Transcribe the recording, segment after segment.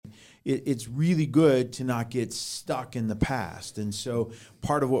it's really good to not get stuck in the past. And so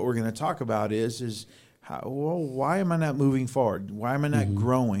part of what we're going to talk about is why am I not moving forward? Why am I not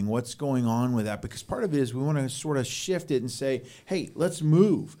growing? What's going on with that? Because part of it is we want to sort of shift it and say, hey, let's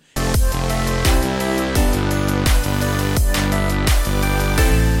move.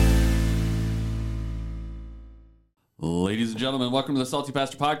 Ladies and gentlemen, welcome to the Salty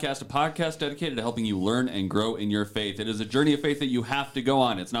Pastor Podcast, a podcast dedicated to helping you learn and grow in your faith. It is a journey of faith that you have to go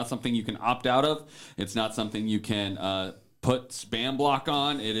on. It's not something you can opt out of. It's not something you can put spam block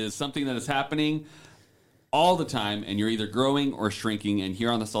on. It is something that is happening all the time, and you're either growing or shrinking. And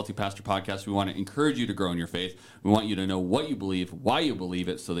here on the Salty Pastor Podcast, we want to encourage you to grow in your faith. We want you to know what you believe, why you believe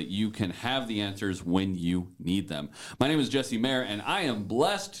it, so that you can have the answers when you need them. My name is Jesse Mayer, and I am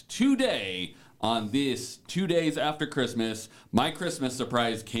blessed today on this 2 days after Christmas. My Christmas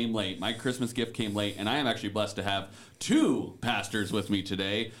surprise came late. My Christmas gift came late, and I am actually blessed to have two pastors with me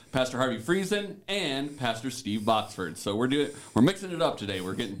today, Pastor Harvey Friesen and Pastor Steve Botsford. So we're mixing it up today.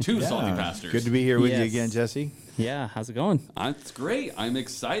 We're getting two salty pastors. Good to be here with you again, Jesse. Yeah, how's it going? It's great. I'm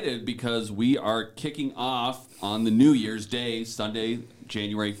excited because we are kicking off on the New Year's Day, Sunday,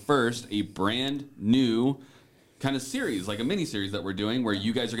 January 1st, a brand new kind of series, like a mini series that we're doing where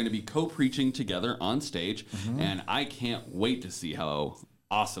you guys are going to be co-preaching together on stage. And I can't wait to see how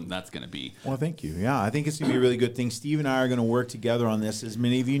awesome that's going to be. Well, thank you. Yeah, I think it's going to be a really good thing. Steve and I are going to work together on this. As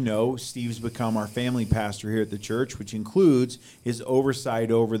many of you know, Steve's become our family pastor here at the church, which includes his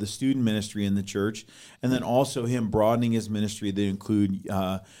oversight over the student ministry in the church, and then also him broadening his ministry that include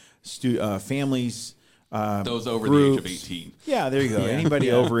families, those over groups. the age of 18. Yeah, there you go.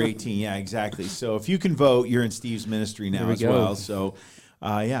 Anybody over 18. Yeah, exactly. So if you can vote, you're in Steve's ministry now as well. So, So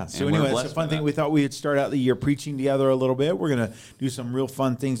anyway, it's a fun thing. We thought we'd start out the year preaching together a little bit. We're going to do some real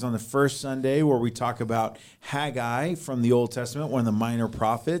fun things on the first Sunday where we talk about Haggai from the Old Testament, one of the minor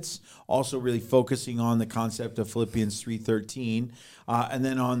prophets, also really focusing on the concept of Philippians 3:13. And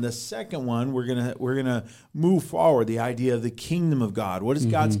then on the second one, we're gonna move forward the idea of the kingdom of God. What is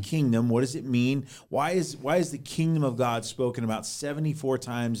God's kingdom? What does it mean? Why is the kingdom of God spoken about 74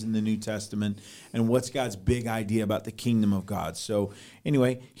 times in the New Testament? And what's God's big idea about the kingdom of God? So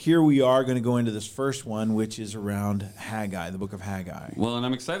anyway, here we are going to go into this first one, which is around Haggai, the book of Haggai. Well, and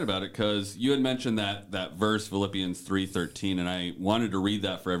I'm excited about it because you had mentioned that verse, Philippians 3:13, and I wanted to read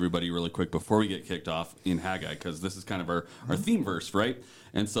that for everybody really quick before we get kicked off in Haggai, because this is kind of our theme verse, right?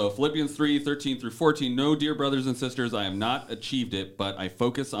 And so Philippians 3:13 through 14, no, dear brothers and sisters, I have not achieved it, but I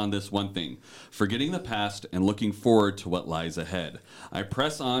focus on this one thing, forgetting the past and looking forward to what lies ahead. I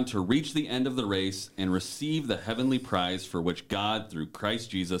press on to reach the end of the race and receive the heavenly prize for which God, through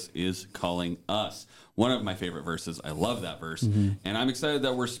Christ Jesus, is calling us. One of my favorite verses. I love that verse. And I'm excited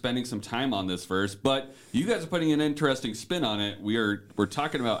that we're spending some time on this verse, but you guys are putting an interesting spin on it. We're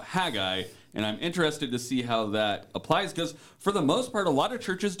talking about Haggai, and I'm interested to see how that applies because for the most part, a lot of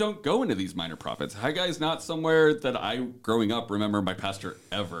churches don't go into these minor prophets. Haggai is not somewhere that I, growing up, remember my pastor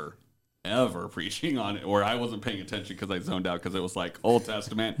ever preaching on it, or I wasn't paying attention because I zoned out because it was like Old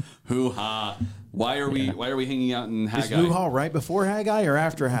Testament, hoo-ha. Why are we hanging out in Haggai? Is hoo-ha right before Haggai or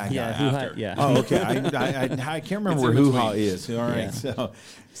after Haggai? Yeah, after. Yeah. Oh, okay. I can't remember where hoo-ha is. All right. Yeah. So,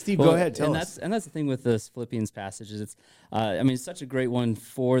 Steve, go ahead. Tell us. And that's the thing with this Philippians passage is it's such a great one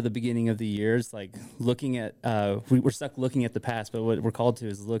for the beginning of the year. It's like looking at we're stuck looking at the past, but what we're called to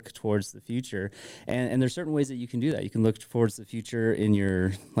is look towards the future. And there's certain ways that you can do that. You can look towards the future in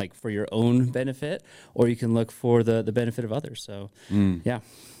your for your own benefit, or you can look for the benefit of others. So yeah.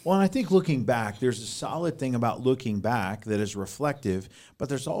 Well, and I think looking back, there's a solid thing about looking back that is reflective, but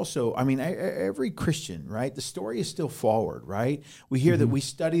there's also, every Christian, right? The story is still forward, right? We hear that we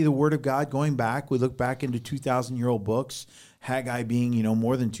study the Word of God going back. We look back into 2,000-year-old books, Haggai being,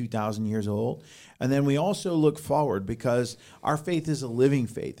 more than 2,000 years old. And then we also look forward because our faith is a living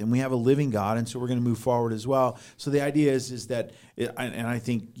faith and we have a living God. And so we're going to move forward as well. So the idea is that, and I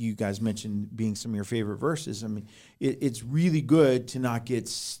think you guys mentioned being some of your favorite verses. It's really good to not get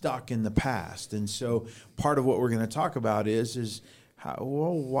stuck in the past. And so part of what we're going to talk about is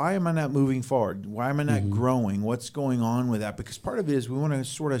why am I not moving forward? Why am I not growing? What's going on with that? Because part of it is we want to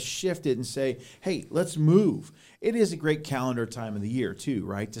sort of shift it and say, hey, let's move. It is a great calendar time of the year too,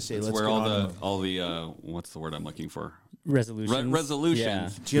 right? To say let's where all the what's the word I'm looking for? Resolutions.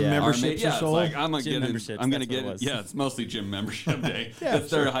 Resolutions. Gym memberships are sold. It's like I'm gonna get it. Yeah, it's mostly gym membership day. It's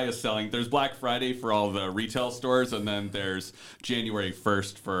their highest selling. There's Black Friday for all the retail stores, and then there's January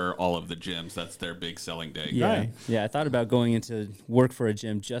 1st for all of the gyms. That's their big selling day. Yeah, Right. yeah. I thought about going into work for a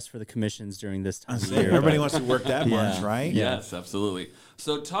gym just for the commissions during this time of year. Everybody wants to work that much, right? Yes, absolutely.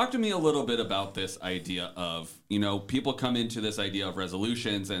 So talk to me a little bit about this idea of, people come into this idea of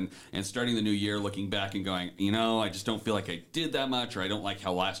resolutions and starting the new year looking back and going, I just don't feel like I did that much, or I don't like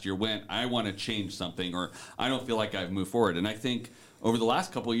how last year went. I want to change something, or I don't feel like I've moved forward. And I think over the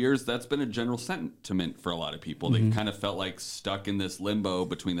last couple of years, that's been a general sentiment for a lot of people. They've kind of felt like stuck in this limbo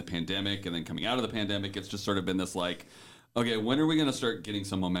between the pandemic and then coming out of the pandemic. It's just sort of been this like, okay, when are we going to start getting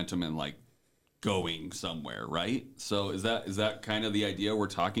some momentum and like going somewhere, right? So is that kind of the idea we're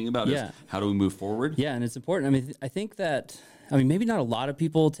talking about? Yeah. Is how do we move forward? Yeah, and it's important. I mean, I think that, maybe not a lot of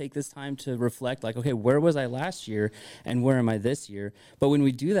people take this time to reflect, like, okay, where was I last year and where am I this year? But when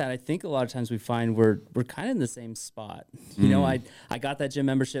we do that, I think a lot of times we find we're kind of in the same spot. I got that gym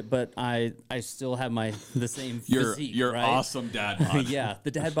membership, but I still have the same physique. Your right? awesome dad bod. Yeah,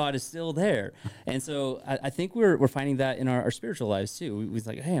 the dad bod is still there. And so I think we're finding that in our spiritual lives too. We're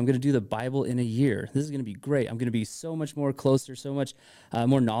like, hey, I'm going to do the Bible in a year. This is going to be great. I'm going to be so much more closer, so much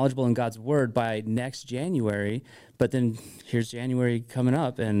more knowledgeable in God's word by next January. But then here's January coming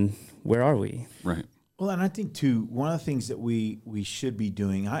up, and where are we? Right. Well, and I think too, one of the things that we should be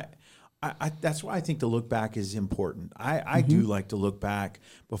doing, I that's why I think the look back is important. I do like to look back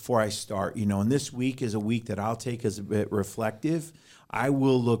before I start, and this week is a week that I'll take as a bit reflective. I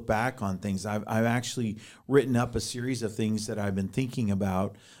will look back on things. I've actually written up a series of things that I've been thinking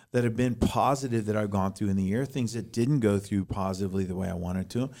about that have been positive that I've gone through in the year, things that didn't go through positively the way I wanted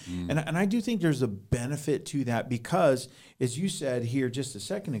to. And I do think there's a benefit to that because, as you said here just a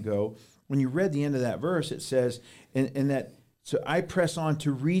second ago, when you read the end of that verse, it says, in that, so I press on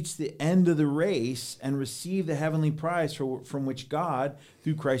to reach the end of the race and receive the heavenly prize from which God,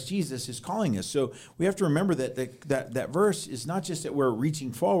 through Christ Jesus, is calling us. So we have to remember that verse is not just that we're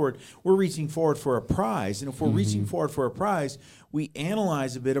reaching forward for a prize. And if we're reaching forward for a prize, we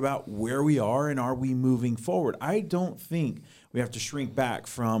analyze a bit about where we are and are we moving forward. I don't think we have to shrink back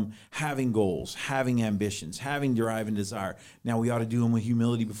from having goals, having ambitions, having drive and desire. Now, we ought to do them with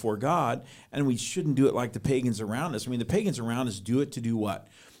humility before God, and we shouldn't do it like the pagans around us. I mean, the pagans around us do it to do what?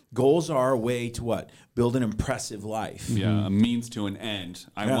 Goals are a way to what? Build an impressive life. Yeah, a means to an end.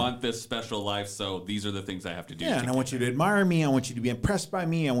 I want this special life, so these are the things I have to do. Yeah, and I want you to admire me. I want you to be impressed by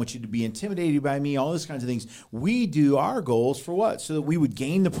me. I want you to be intimidated by me, all those kinds of things. We do our goals for what? So that we would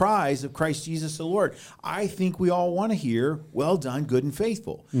gain the prize of Christ Jesus the Lord. I think we all want to hear, well done, good and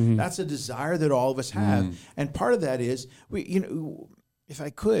faithful. That's a desire that all of us have. And part of that is, if I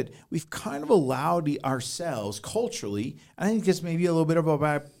could, we've kind of allowed ourselves culturally, and I think this may be a little bit of a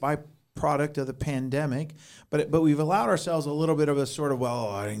byproduct of the pandemic, but we've allowed ourselves a little bit of a sort of, well,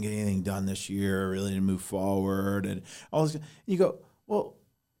 I didn't get anything done this year, I really didn't move forward, and all this. You go, well,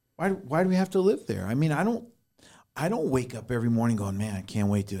 why do we have to live there? I mean, I don't wake up every morning going, man, I can't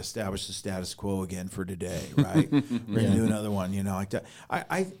wait to establish the status quo again for today, right? We're gonna do another one, like that.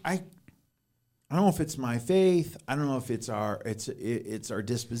 I don't know if it's my faith. I don't know if it's our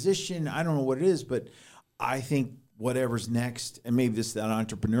disposition. I don't know what it is, but I think whatever's next, and maybe this is an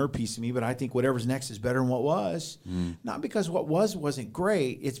entrepreneur piece of me, but I think whatever's next is better than what was. Not because what wasn't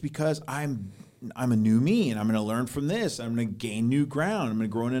great. It's because I'm a new me, and I'm going to learn from this. I'm going to gain new ground. I'm going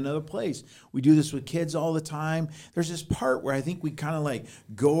to grow in another place. We do this with kids all the time. There's this part where I think we kind of like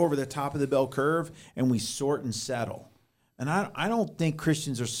go over the top of the bell curve and we sort and settle. And I don't think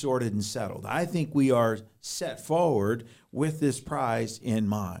Christians are sorted and settled. I think we are set forward with this prize in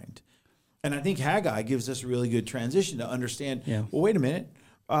mind. And I think Haggai gives us a really good transition to understand, well, wait a minute.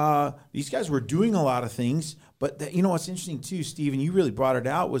 These guys were doing a lot of things, but what's interesting too, Steve, and you really brought it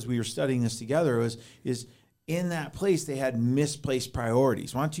out was we were studying this together, is in that place they had misplaced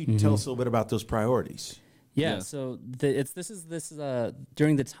priorities. Why don't you tell us a little bit about those priorities? Yeah, so this is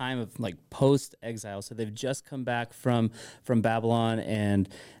during the time of like post exile. So they've just come back from Babylon, and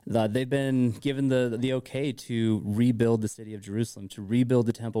they've been given the okay to rebuild the city of Jerusalem, to rebuild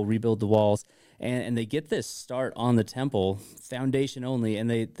the temple, rebuild the walls, and they get this start on the temple foundation only, and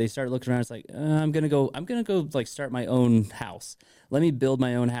they start looking around. It's like I'm gonna go like start my own house. Let me build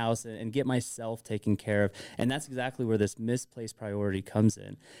my own house and get myself taken care of. And that's exactly where this misplaced priority comes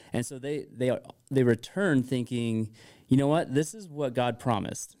in. And so they return thinking, you know what? This is what God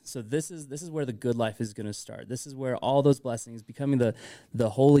promised. So this is where the good life is going to start. This is where all those blessings, becoming the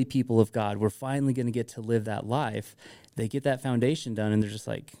holy people of God, we're finally going to get to live that life. They get that foundation done, and they're just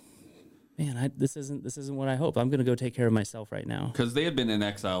like, man, this isn't what I hope. I'm going to go take care of myself right now. Because they had been in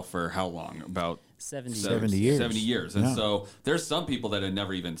exile for how long? About 70 years. 70 years. And so there's some people that had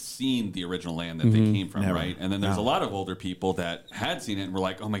never even seen the original land that they came from, right? And then there's a lot of older people that had seen it and were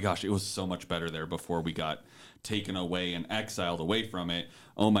like, oh my gosh, it was so much better there before we got taken away and exiled away from it.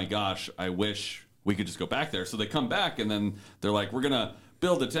 Oh my gosh, I wish we could just go back there. So they come back, and then they're like, we're going to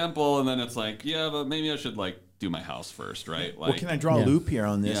build a temple, and then it's like, yeah, but maybe I should like do my house first, right? Like, well, can I draw a loop here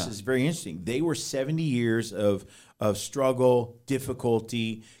on this? Yeah. It's very interesting. They were 70 years of struggle,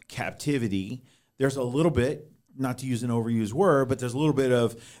 difficulty, captivity. There's a little bit, not to use an overused word, but there's a little bit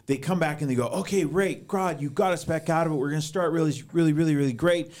of, they come back and they go, okay, great, God, you got us back out of it. We're going to start really, really, really, really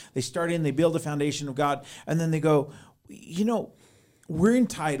great. They start in, they build the foundation of God, and then they go, you know, we're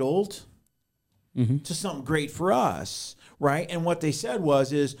entitled to something great for us, right? And what they said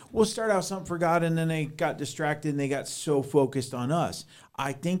is, we'll start out something for God, and then they got distracted and they got so focused on us.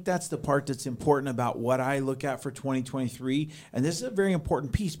 I think that's the part that's important about what I look at for 2023. And this is a very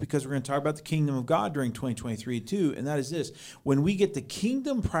important piece because we're going to talk about the kingdom of God during 2023 too. And that is this: when we get the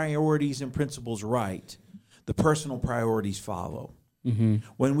kingdom priorities and principles right, the personal priorities follow.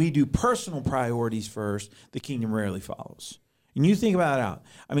 When we do personal priorities first, the kingdom rarely follows. And you think about it out.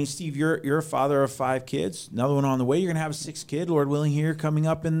 I mean, Steve, you're a father of 5 kids. Another one on the way. You're going to have a 6th kid, Lord willing, here coming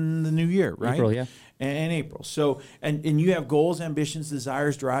up in the new year, right? April, yeah. And April. So, and you have goals, ambitions,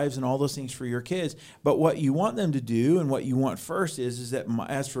 desires, drives, and all those things for your kids. But what you want them to do, and what you want first is that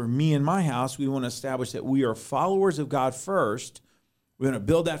as for me and my house, we want to establish that we are followers of God first. We're going to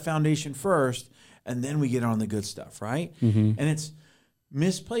build that foundation first, and then we get on the good stuff, right? And it's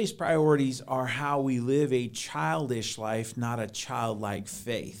misplaced priorities are how we live a childish life, not a childlike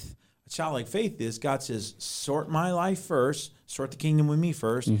faith. A childlike faith is God says, sort my life first, sort the kingdom with me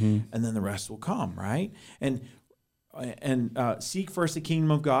first, and then the rest will come, right? And seek first the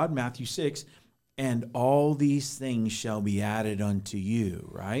kingdom of God, Matthew 6, and all these things shall be added unto you,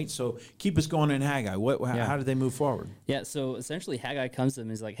 right? So keep us going in Haggai. How did they move forward? Yeah, so essentially Haggai comes to them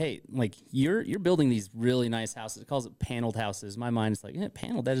and is like, hey, like you're building these really nice houses. It calls it paneled houses. My mind is like,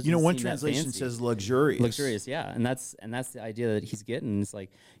 paneled, that doesn't one seem translation that fancy. says luxurious. Luxurious, yeah. And that's the idea that he's getting. It's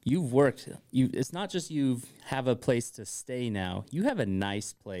like you've worked. It's not just you have a place to stay now. You have a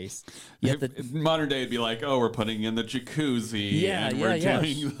nice place. In modern day, it'd be like, oh, we're putting in the jacuzzi. And we're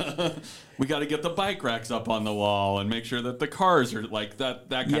doing we got to get the bike racks up on the wall and make sure that the cars are like that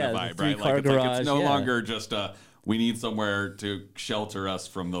kind of vibe, right? Garage, it's no longer just we need somewhere to shelter us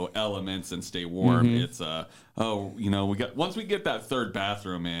from the elements and stay warm. It's once we get that 3rd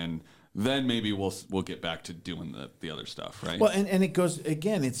bathroom in, then maybe we'll get back to doing the other stuff, right? Well, and it goes,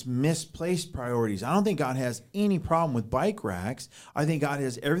 again, it's misplaced priorities. I don't think God has any problem with bike racks. I think God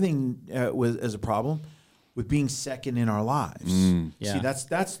has everything as a problem with being second in our lives. Yeah. See,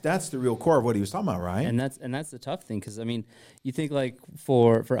 that's the real core of what he was talking about, right? And that's the tough thing, because I mean, you think like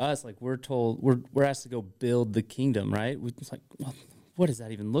for us, like we're told we're asked to go build the kingdom, right? It's like, well, what does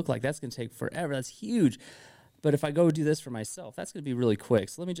that even look like? That's going to take forever. That's huge. But if I go do this for myself, that's going to be really quick.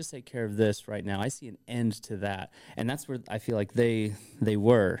 So let me just take care of this right now. I see an end to that. And that's where I feel like they're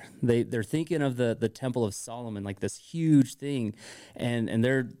thinking of the Temple of Solomon, like this huge thing. And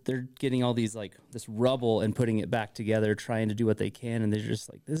they're getting all these, like this rubble and putting it back together, trying to do what they can. And they're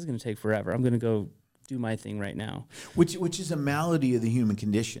just like, this is going to take forever. I'm going to go do my thing right now, which is a malady of the human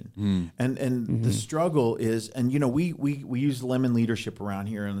condition. And the struggle is, and we use lemon leadership around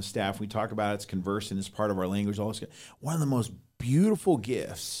here on the staff. We talk about it's conversing, it's part of our language. All this. One of the most beautiful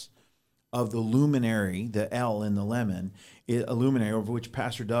gifts of the luminary, the L in the lemon, is a luminary, of which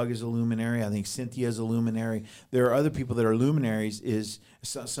Pastor Doug is a luminary. I think Cynthia is a luminary. There are other people that are luminaries, is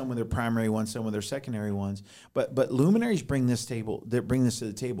some of their primary ones, some of their secondary ones. But luminaries bring this to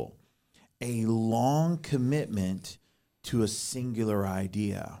the table. A long commitment to a singular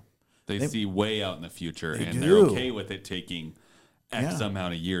idea. They see way out in the future, and do. they're okay with it taking X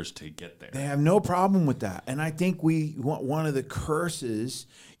amount of years to get there. They have no problem with that. And I think one of the curses,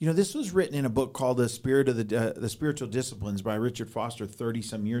 this was written in a book called The Spiritual Disciplines by Richard Foster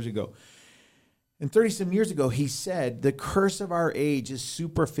 30-some years ago. And 30-some years ago, he said, the curse of our age is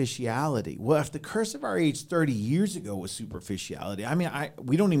superficiality. Well, if the curse of our age 30 years ago was superficiality, I mean,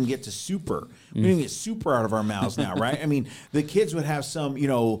 we don't even get to super. We don't even get super out of our mouths now, right? I mean, the kids would have some,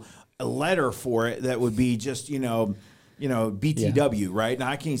 a letter for it that would be just, BTW, right? Now,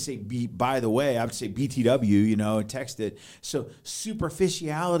 I can't say by the way, I would say BTW, text it. So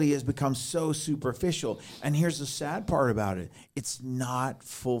superficiality has become so superficial. And here's the sad part about it. It's not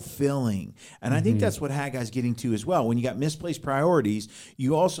fulfilling. And I think that's what Haggai's getting to as well. When you got misplaced priorities,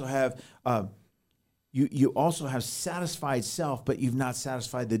 you also have you also have satisfied self, but you've not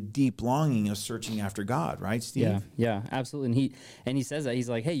satisfied the deep longing of searching after God, right, Steve? Yeah, absolutely. And he says that he's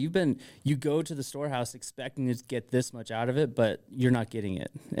like, hey, you go to the storehouse expecting to get this much out of it, but you're not getting it.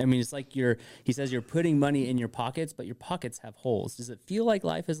 I mean, it's like he says you're putting money in your pockets, but your pockets have holes. Does it feel like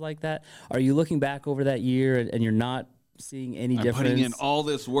life is like that? Are you looking back over that year and you're not seeing any I'm difference. putting in all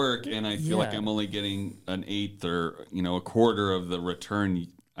this work, and I feel like Yeah. I'm only getting an eighth or a quarter of the return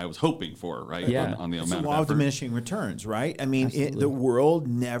I was hoping for, right? Yeah. On the It's the amount law of of effort. diminishing returns, right? I mean, the world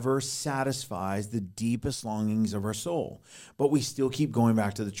never satisfies the deepest longings of our soul, but we still keep going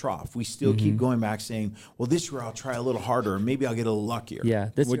back to the trough. We still keep going back saying, well, this year I'll try a little harder, or maybe I'll get a little luckier. Yeah,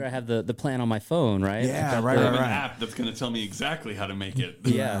 this year I have the plan on my phone, right? Yeah, I've got right, I the- have right, an right. app that's going to tell me exactly how to make it.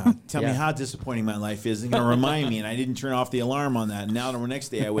 Yeah. Tell me how disappointing my life is. It's going to remind me, and I didn't turn off the alarm on that. And now the next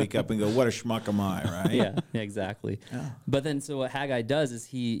day I wake up and go, what a schmuck am I, right? Yeah, exactly. But then, so what Haggai does is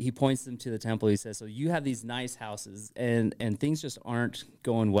he points them to the temple. He says, so you have these nice houses, and things just aren't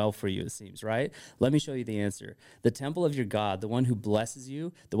going well for you, it seems, right? Let me show you the answer. The temple of your God, the one who blesses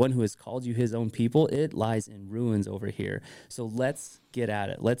you, the one who has called you his own people, it lies in ruins over here. So let's get at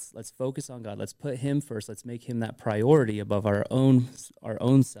it. Let's focus on God. Let's put him first. Let's make him that priority above our own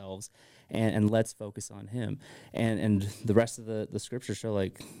selves, and let's focus on him. And the rest of the scriptures show,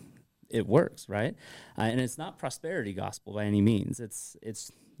 like, it works, right? And it's not prosperity gospel by any means.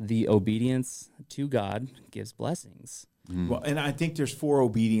 It's the obedience to God gives blessings. Well, and I think there's 4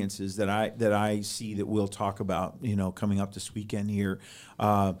 obediences that I see that we'll talk about, coming up this weekend here.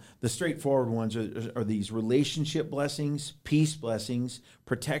 The straightforward ones are these relationship blessings, peace blessings,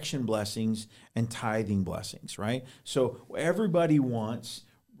 protection blessings, and tithing blessings, right? So everybody wants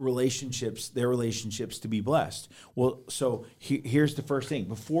their relationships to be blessed. Well, so here's the first thing.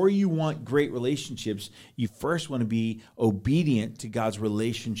 Before you want great relationships, you first want to be obedient to God's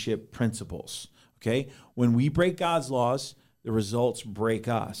relationship principles. Okay? When we break God's laws, the results break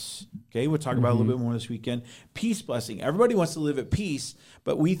us. Okay? We'll talk about it a little bit more this weekend. Peace blessing. Everybody wants to live at peace,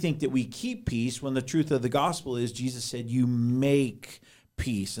 but we think that we keep peace when the truth of the gospel is Jesus said you make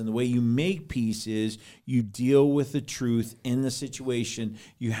peace. And the way you make peace is you deal with the truth in the situation,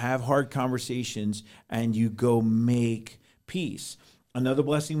 you have hard conversations, and you go make peace. Another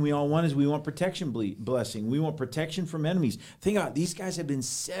blessing we all want is we want protection blessing. We want protection from enemies. Think about it. These guys have been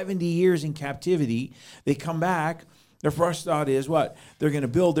 70 years in captivity. They come back. Their first thought is what? They're going to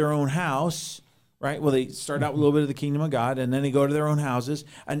build their own house, right? Well, they start out with a little bit of the kingdom of God, and then they go to their own houses.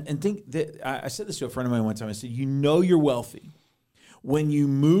 And think that I said this to a friend of mine one time. I said, you're wealthy when you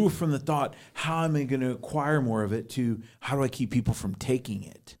move from the thought, how am I going to acquire more of it, to how do I keep people from taking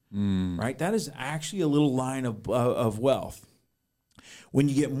it, right? That is actually a little line of wealth. When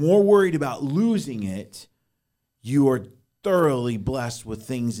you get more worried about losing it, you are thoroughly blessed with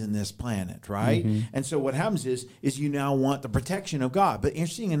things in this planet, right? And so what happens is you now want the protection of God. But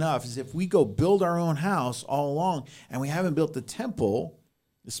interesting enough is if we go build our own house all along and we haven't built the temple,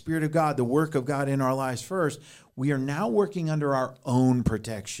 the Spirit of God, the work of God in our lives first, we are now working under our own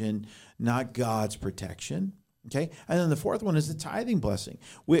protection, not God's protection. Okay, and then the fourth one is the tithing blessing.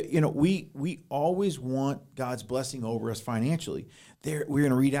 We always want God's blessing over us financially. We're going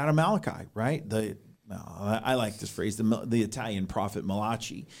to read out of Malachi, right? I like this phrase, the Italian prophet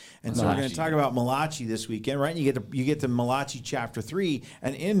Malachi, and so we're going to talk about Malachi this weekend, right? And you get to Malachi chapter 3,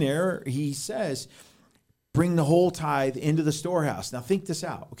 and in there he says, "Bring the whole tithe into the storehouse." Now think this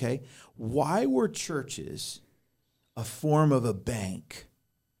out, okay? Why were churches a form of a bank?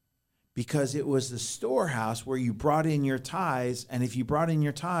 Because it was the storehouse where you brought in your tithes, and if you brought in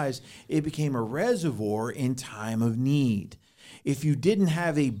your tithes, it became a reservoir in time of need. If you didn't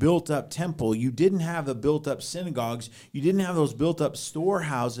have a built-up temple, you didn't have the built-up synagogues, you didn't have those built-up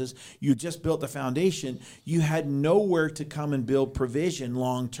storehouses, you just built the foundation, you had nowhere to come and build provision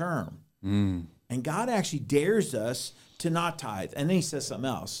long-term. And God actually dares us to not tithe. And then he says something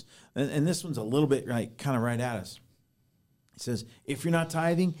else. And this one's a little bit kind of right at us. He says, if you're not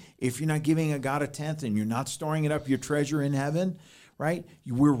tithing, if you're not giving a God a tenth and you're not storing it up your treasure in heaven, right,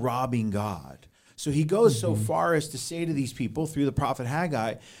 we're robbing God. So he goes so far as to say to these people through the prophet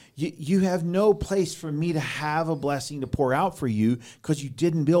Haggai, you have no place for me to have a blessing to pour out for you because you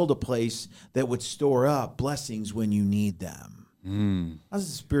didn't build a place that would store up blessings when you need them. That's a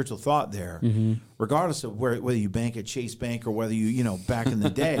spiritual thought there, regardless of whether you bank at Chase Bank or whether you back in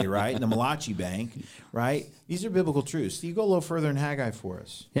the day, right, in the Malachi Bank, right? These are biblical truths. So you go a little further in Haggai for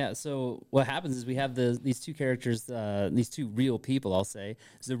us. Yeah, so what happens is we have these two characters, these two real people, I'll say.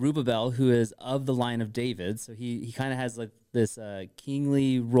 Zerubbabel, who is of the line of David, so he kind of has like this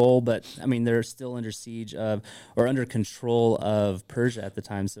kingly role, but I mean they're still under siege of or under control of Persia at the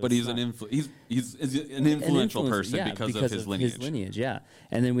time. So, but he's an influential person because of his lineage. Yeah.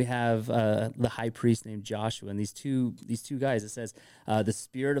 And then we have the high priest named Joshua, and these two guys. It says the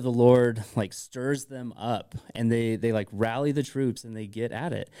Spirit of the Lord like stirs them up, and they like rally the troops and they get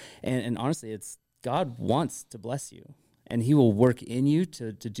at it. And honestly, it's God wants to bless you. and he will work in you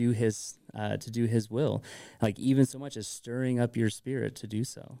to do his will, like even so much as stirring up your spirit to do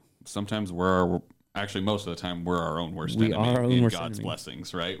so. Sometimes actually most of the time we're our own worst We enemy are our own in worst God's enemy.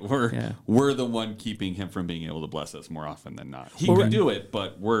 blessings, right? We're the one keeping him from being able to bless us more often than not. He Well, can right. do it,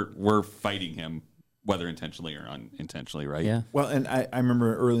 but we're fighting him, whether intentionally or unintentionally, right? Yeah. Well, and I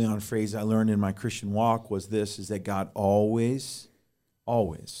remember early on a phrase I learned in my Christian walk was this, is that God always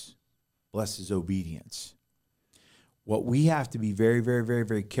blesses obedience. What we have to be very, very, very,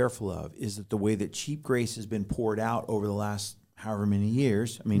 very careful of is that the way that cheap grace has been poured out over the last however many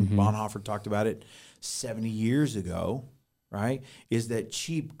years, I mean, Bonhoeffer talked about it 70 years ago, right, is that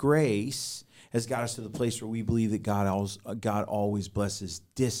cheap grace has got us to the place where we believe that God always blesses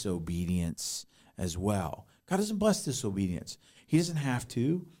disobedience as well. God doesn't bless disobedience. He doesn't have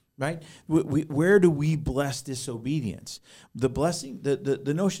to, right? Where do we bless disobedience? The blessing,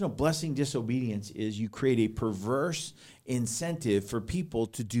 the notion of blessing disobedience is you create a perverse incentive for people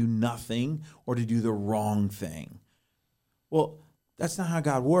to do nothing or to do the wrong thing. Well, that's not how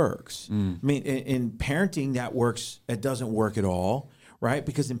God works. I mean, in parenting, that doesn't work at all, right?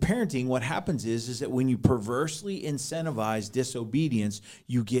 Because in parenting, what happens is that when you perversely incentivize disobedience,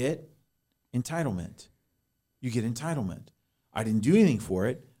 you get entitlement. You get entitlement. I didn't do anything for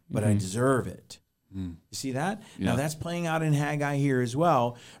it, but I deserve it. You see that? Yeah. Now that's playing out in Haggai here as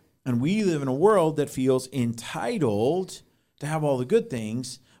well. And we live in a world that feels entitled to have all the good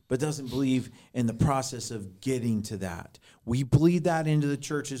things, but doesn't believe in the process of getting to that. We bleed that into the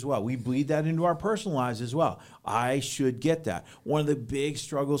church as well. We bleed that into our personal lives as well. I should get that. One of the big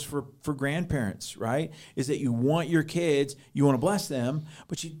struggles for grandparents, right, is that you want your kids, you want to bless them,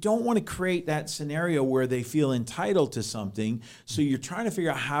 but you don't want to create that scenario where they feel entitled to something. So you're trying to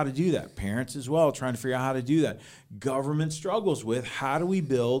figure out how to do that. Parents as well trying to figure out how to do that. Government struggles with how do we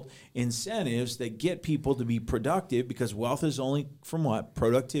build incentives that get people to be productive, because wealth is only from what?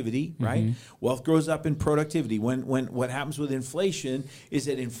 Productivity, right? Wealth grows up in productivity. When what happens with inflation is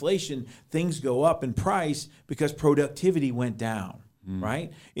that things go up in price because productivity went down,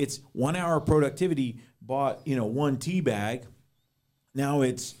 right? It's 1 hour of productivity bought, one tea bag. Now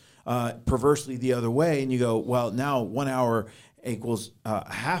it's perversely the other way, and you go, well, now 1 hour equals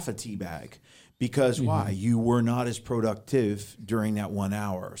half a tea bag. Because why? You were not as productive during that 1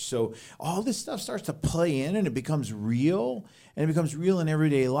 hour. So all this stuff starts to play in, and it becomes real, and it becomes real in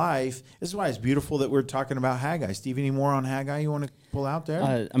everyday life. This is why it's beautiful that we're talking about Haggai. Steve, any more on Haggai you want to pull out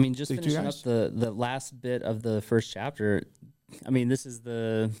there? I mean, just Speak to finishing guys. up the last bit of the first chapter. I mean, this is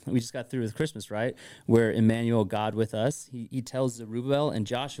we just got through with Christmas, right? Where Emmanuel, God with us, he tells Zerubbabel and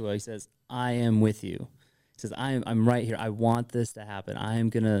Joshua, he says, I am with you. He says, I'm right here. I want this to happen. I'm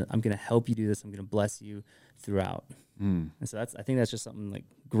gonna help you do this. I'm gonna bless you throughout. And so I think that's just something like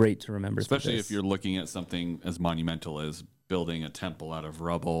great to remember. Especially if you're looking at something as monumental as building a temple out of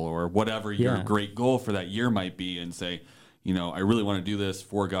rubble, or whatever your great goal for that year might be, and say, I really want to do this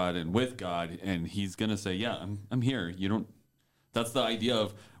for God and with God, and he's going to say, yeah, I'm here. That's the idea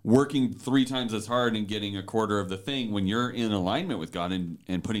of working 3 times as hard and getting a quarter of the thing. When you're in alignment with God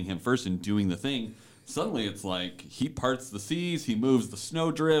and putting him first and doing the thing, suddenly it's like he parts the seas, he moves the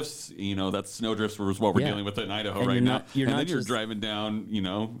snow drifts. That's snow drifts was what we're dealing with in Idaho and right now. You're and not then you're just driving down,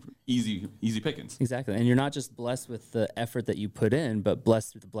 easy pickings. Exactly. And you're not just blessed with the effort that you put in, but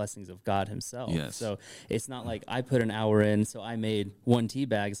blessed with the blessings of God himself. Yes. So it's not like I put an hour in, so I made 1 tea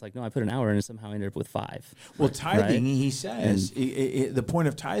bag. It's like, no, I put an hour in and somehow ended up with 5. Well, tithing, right? he says, the point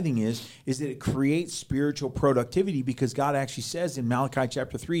of tithing is that it creates spiritual productivity, because God actually says in Malachi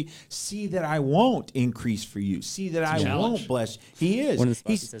chapter 3, see that I won't increase for you. See that I won't bless. He is. One of the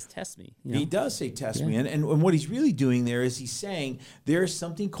spots he says, test me. He does say test me. And what he's really doing there is he's saying there is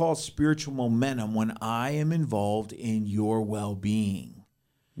something called spiritual momentum when I am involved in your well-being.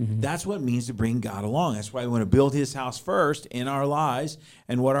 That's what it means to bring God along. That's why we want to build his house first in our lives.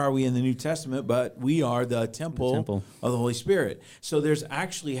 And what are we in the New Testament? But we are the temple of the Holy Spirit. So there's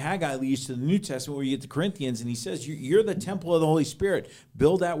actually, Haggai leads to the New Testament where you get to Corinthians, and he says, you're the temple of the Holy Spirit.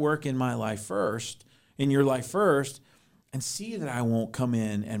 Build that work in my life first, in your life first, and see that I won't come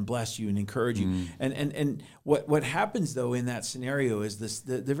in and bless you and encourage you. And what happens, though, in that scenario is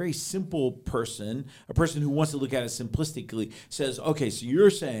the very simple person, a person who wants to look at it simplistically, says, okay, so you're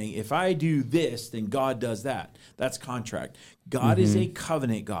saying if I do this, then God does that. That's contract. God is a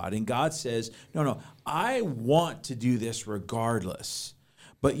covenant God, and God says, no, I want to do this regardless.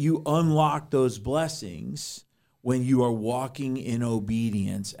 But you unlock those blessings when you are walking in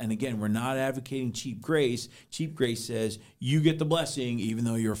obedience. And again, we're not advocating cheap grace. Cheap grace says you get the blessing even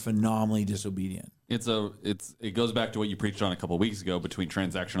though you're phenomenally disobedient. it goes back to what you preached on a couple of weeks ago between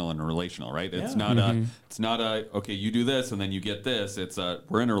transactional and relational, right? It's not a okay, you do this and then you get this. It's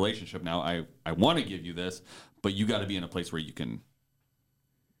we're in a relationship now. I want to give you this, but you got to be in a place where you can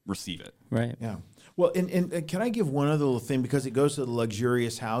receive it. Right. Yeah. Well, and can I give one other little thing, because it goes to the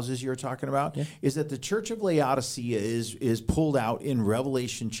luxurious houses you're talking about, is that the church of Laodicea is pulled out in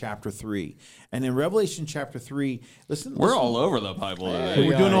Revelation chapter 3. And in Revelation chapter 3, listen. We're all over the Bible today.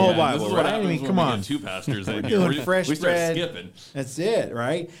 We're doing the whole Bible, This is what right? I happens mean, when come we on. get two pastors in We're here. doing fresh we start bread. skipping. That's it,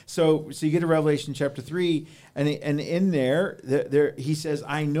 right? So you get to Revelation chapter 3, and in there he says,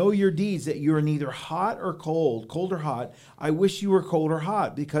 I know your deeds, that you are neither hot or cold or hot. I wish you were cold or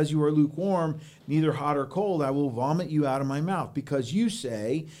hot, because you are lukewarm, neither hot or cold. I will vomit you out of my mouth, because you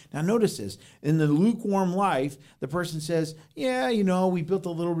say, now notice this, in the lukewarm life, the person says, yeah, we built a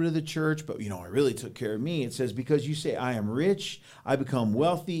little bit of the church, but I really took care of me. It says, because you say, I am rich, I become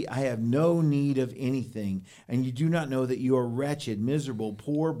wealthy, I have no need of anything, and you do not know that you are wretched, miserable,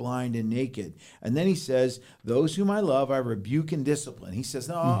 poor, blind, and naked. And then he says, those whom I love, I rebuke and discipline. He says,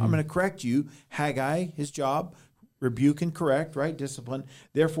 no, I'm going to correct you. Haggai, his job, rebuke and correct, right? Discipline.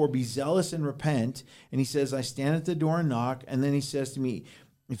 Therefore, be zealous and repent. And he says, I stand at the door and knock. And then he says to me,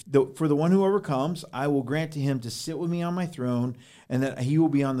 for the one who overcomes, I will grant to him to sit with me on my throne, and that he will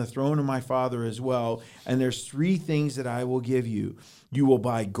be on the throne of my Father as well. And there's 3 things that I will give you. You will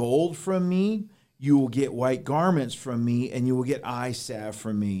buy gold from me, you will get white garments from me, and you will get eye salve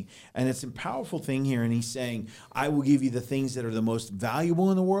from me. And it's a powerful thing here. And he's saying, I will give you the things that are the most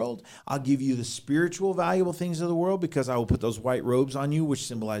valuable in the world. I'll give you the spiritual valuable things of the world, because I will put those white robes on you, which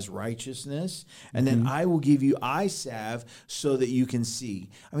symbolize righteousness. And then I will give you eye salve so that you can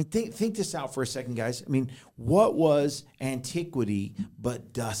see. I mean, think this out for a second, guys. I mean, what was antiquity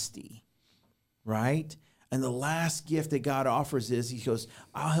but dusty, right? And the last gift that God offers is, he goes,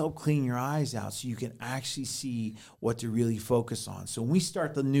 I'll help clean your eyes out so you can actually see what to really focus on. So when we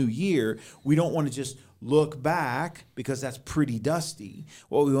start the new year, we don't want to just look back, because that's pretty dusty.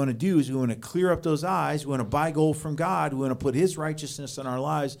 What we want to do is we want to clear up those eyes. We want to buy gold from God. We want to put his righteousness in our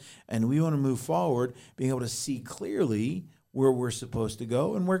lives. And we want to move forward, being able to see clearly where we're supposed to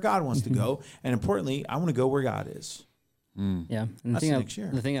go and where God wants to go. And importantly, I want to go where God is. Yeah, and That's next year.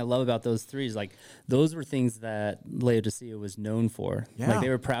 the thing I love about those 3 is, like, those were things that Laodicea was known for. Yeah. Like, they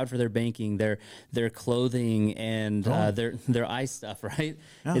were proud for their banking, their clothing, and their eye stuff. Right?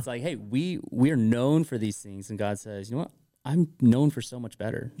 Yeah. It's like, hey, we are known for these things, and God says, you know what? I'm known for so much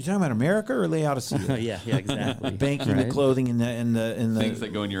better. You talking about America or Laodicea? yeah, exactly. Banking, the clothing, and the Things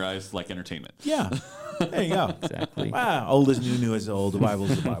that go in your eyes like entertainment. Yeah. There you go. Exactly. Wow. Old is new, new is old. The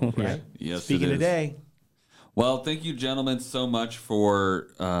Bible is the Bible, right? Yes, Speaking it is. today. Well, thank you, gentlemen, so much for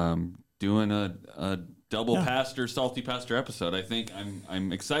doing a double pastor, salty pastor episode. I think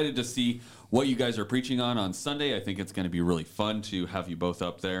I'm excited to see what you guys are preaching on Sunday. I think it's going to be really fun to have you both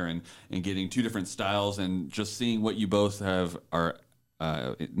up there and getting 2 different styles, and just seeing what you both are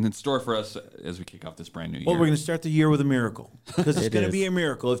in store for us as we kick off this brand new year. Well, we're going to start the year with a miracle, because it's going to be a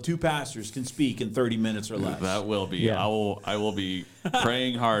miracle if 2 pastors can speak in 30 minutes or less. That will be. Yeah. I will be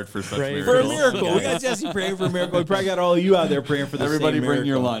praying hard for such Pray miracles. For a miracle. We got Jesse praying for a miracle. We probably got all of you out there praying for the Everybody same bring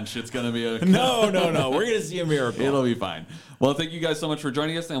your miracle. lunch. It's going to be a... No. We're going to see a miracle. It'll be fine. Well, thank you guys so much for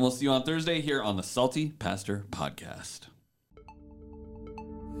joining us, and we'll see you on Thursday here on the Salty Pastor Podcast.